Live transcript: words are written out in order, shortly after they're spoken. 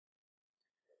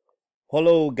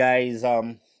Hello guys,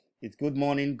 it's good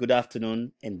morning, good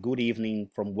afternoon, and good evening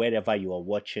from wherever you are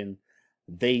watching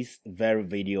this very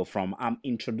video from. I'm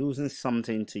introducing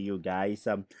something to you guys.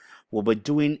 We'll be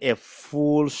doing a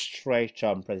full stretch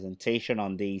presentation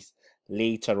on this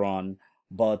later on,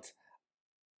 but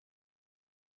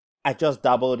I just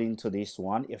dabbled into this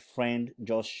one. A friend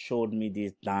just showed me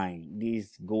this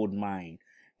gold mine,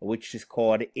 which is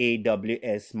called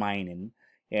AWS Mining,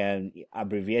 and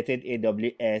abbreviated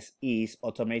AWS is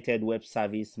Automated Web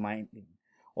Service Mining.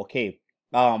 Okay,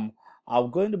 um,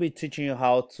 I'm going to be teaching you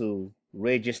how to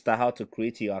register, how to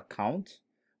create your account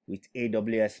with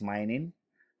AWS Mining,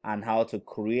 and how to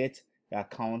create your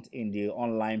account in the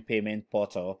online payment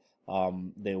portal.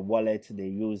 The wallet they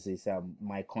use is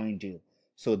MyCoinDeal.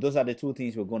 So those are the two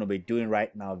things we're going to be doing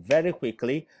right now. Very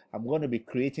quickly, I'm going to be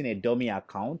creating a dummy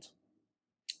account.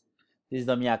 This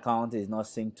dummy account is not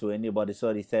synced to anybody, so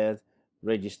it says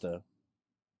register.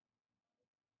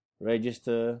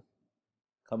 Register.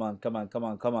 Come on, come on, come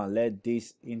on, come on. Let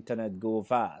this internet go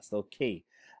fast. Okay.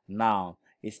 Now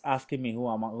it's asking me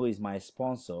who is my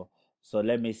sponsor. So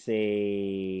let me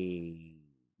say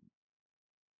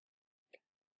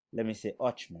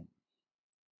Autchman.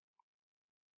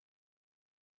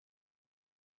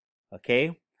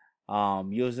 Okay.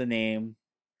 Username.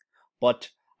 But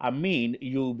I mean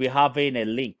you'll be having a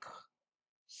link.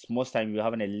 Most time you're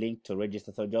having a link to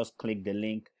register, so just click the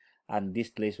link and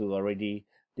this particular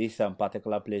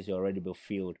place will already be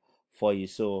filled for you.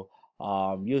 So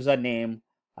username,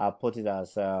 I'll put it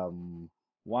as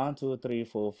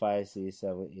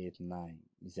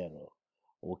 123456789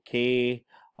 okay.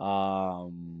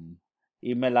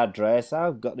 Email address,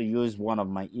 I've got to use one of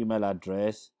my email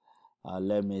address.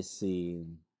 Let me see.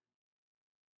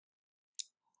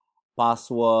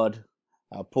 Password,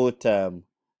 I put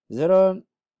zero.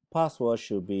 Password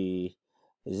should be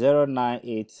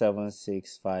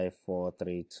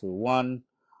 0987654321.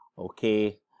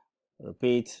 Okay,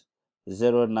 repeat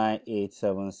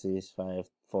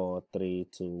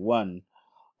 0987654321.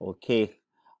 Okay,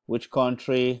 which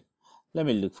country? Let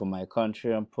me look for my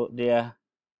country and put there.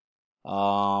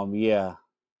 Yeah,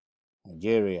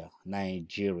 Nigeria.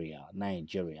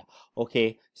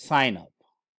 Okay, sign up,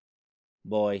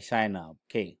 boy, sign up.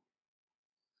 Okay,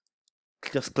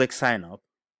 just click sign up,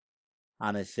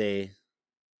 and I say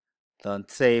don't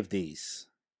save this.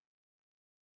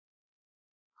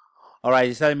 All right,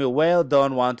 it's telling me, well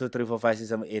done,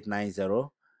 123456789.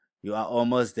 You are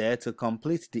almost there. To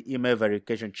complete the email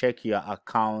verification, check your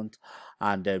account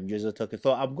and user token.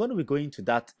 So I'm going to be going to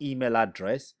that email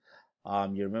address.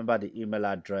 You remember the email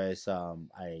address? I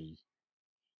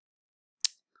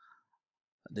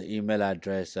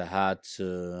had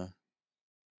to.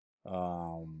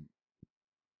 Um,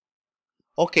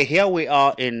 okay, here we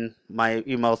are in my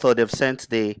email. So they've sent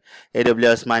the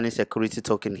AWS Mining Security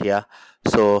token here.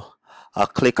 So I'll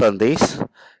click on this.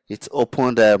 It's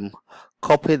opened.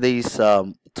 Copy this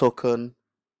token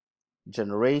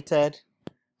generated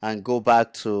and go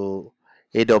back to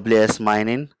AWS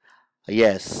Mining.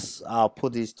 Yes, I'll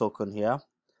put this token here.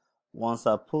 Once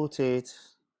I put it,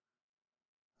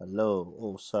 hello.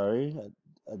 Oh, sorry,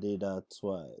 I did that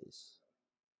twice.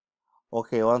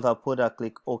 Okay, once I put that,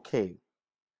 click OK.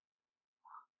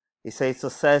 It says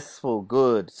successful,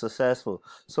 good, successful.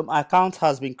 So my account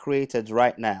has been created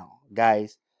right now,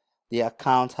 guys. The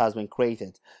account has been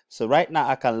created. So right now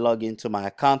I can log into my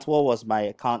account. What was my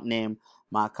account name?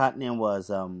 My account name was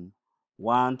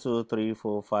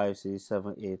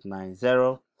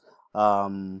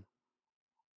 123456789.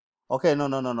 Okay,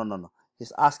 no.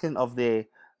 It's asking of the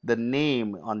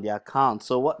name on the account.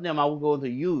 So what name are we going to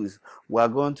use? We are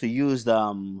going to use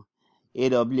the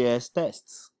AWS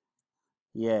tests.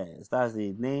 Yes, that's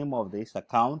the name of this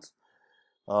account.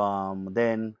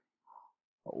 Then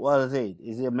what is it?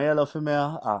 Is it male or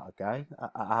female? Ah, okay.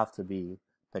 I have to be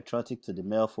patriotic to the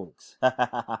male folks.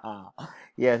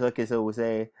 Yes, okay, so we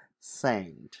say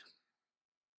send.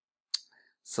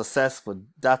 Successful.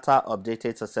 Data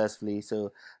updated successfully.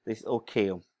 So this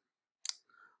okay.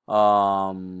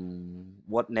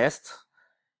 What next?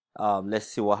 Let's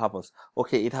see what happens.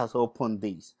 Okay, it has opened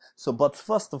this. So but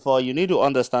first of all, you need to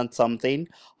understand something.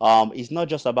 It's not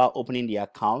just about opening the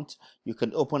account. You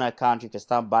can open an account, you can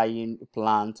start buying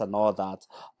plants and all that,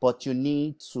 but you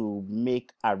need to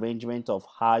make arrangement of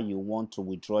how you want to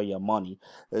withdraw your money.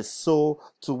 So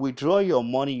to withdraw your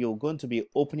money, you're going to be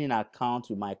opening an account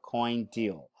with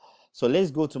MyCoinDeal. So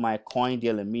let's go to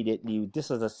MyCoinDeal immediately.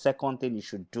 This is the second thing you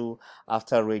should do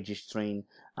after registering,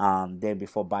 then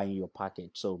before buying your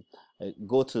package. So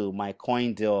go to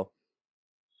MyCoinDeal.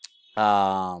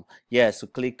 Yeah, so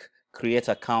click create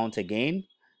account again,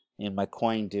 in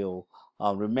MyCoinDeal.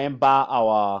 Remember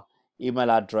our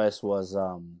email address was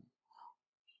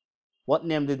what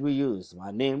name did we use?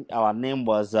 Our name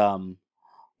was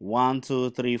 1 2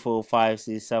 3 4 5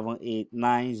 6 7 8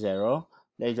 9 0.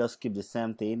 Let's just keep the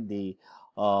same thing. The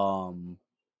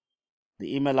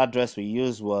email address we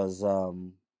used was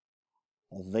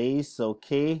this,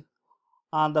 okay,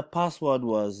 and the password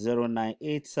was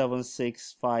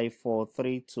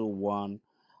 0987654321.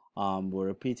 We'll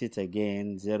repeat it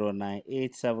again,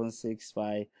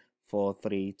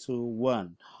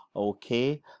 0987654321.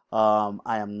 Okay,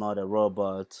 I am not a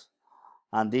robot,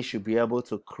 and this should be able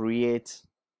to create,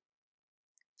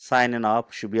 signing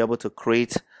up should be able to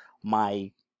create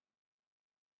my,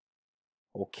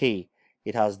 okay,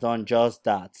 it has done just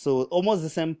that. So almost the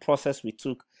same process we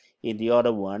took in the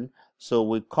other one. So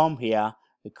we come here,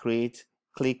 we create,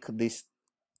 click this,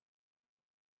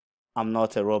 I'm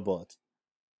not a robot.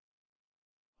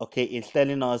 Okay, it's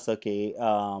telling us, okay,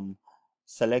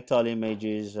 select all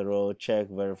images, row, check,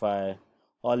 verify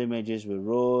all images we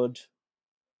wrote.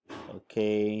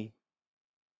 Okay,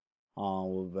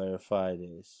 we'll verify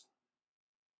this.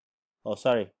 Oh,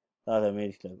 sorry, that's a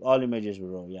made click. All images we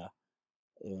wrote, yeah,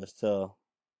 it was still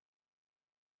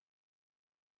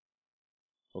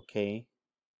okay.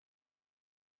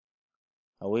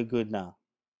 Are we good now?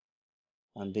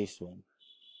 And this one,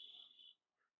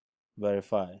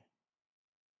 verify.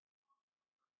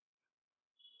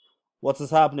 What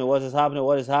is happening? What is happening?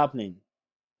 What is happening?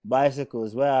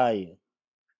 Bicycles, where are you?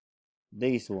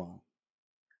 This one,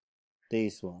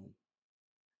 this one,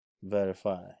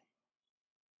 verify.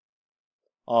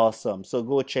 Awesome. So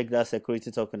go check that security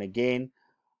token again.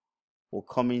 We'll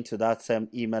come into that same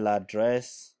email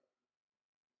address.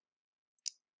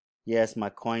 Yes,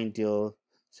 MyCoinDeal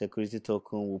security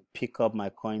token. We'll pick up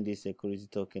MyCoinDeal security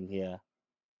token here.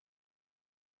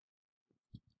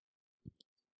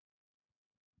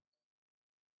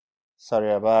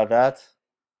 Sorry about that.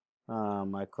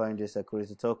 MyCoinDeal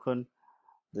security token.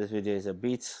 This video is a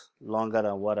bit longer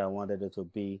than what I wanted it to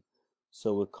be.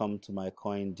 So we'll come to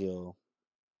MyCoinDeal.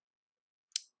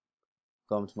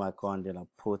 Come to MyCoinDeal and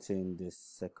put in this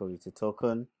security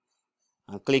token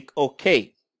and click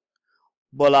OK.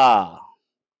 Voila!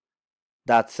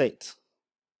 That's it.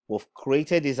 We've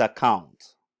created this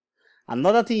account.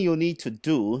 Another thing you need to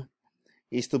do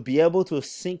is to be able to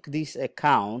sync this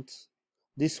account,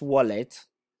 this wallet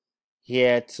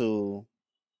here to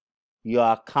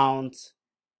your account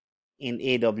in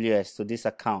AWS, to this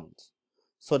account,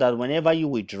 so that whenever you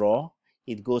withdraw,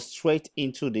 it goes straight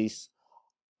into this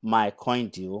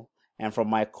MyCoinDeal, and from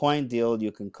MyCoinDeal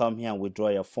you can come here and withdraw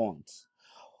your funds.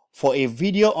 For a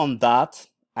video on that,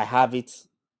 I have it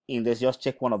in this. Just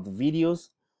check one of the videos.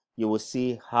 You will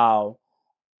see how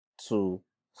to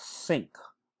sync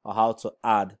or how to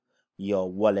add your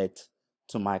wallet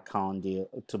to MyCoinDeal,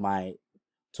 to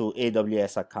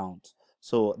AWS account.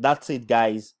 So that's it,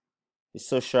 guys. It's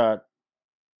so short,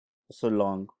 so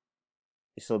long,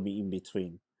 it will be in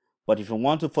between. But if you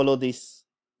want to follow this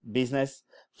business,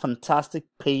 fantastic,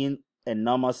 paying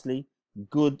enormously,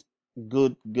 good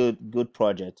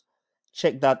project,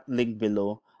 check that link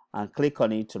below and click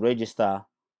on it to register,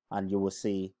 and you will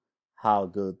see how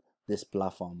good this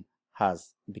platform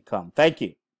has become. Thank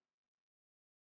you.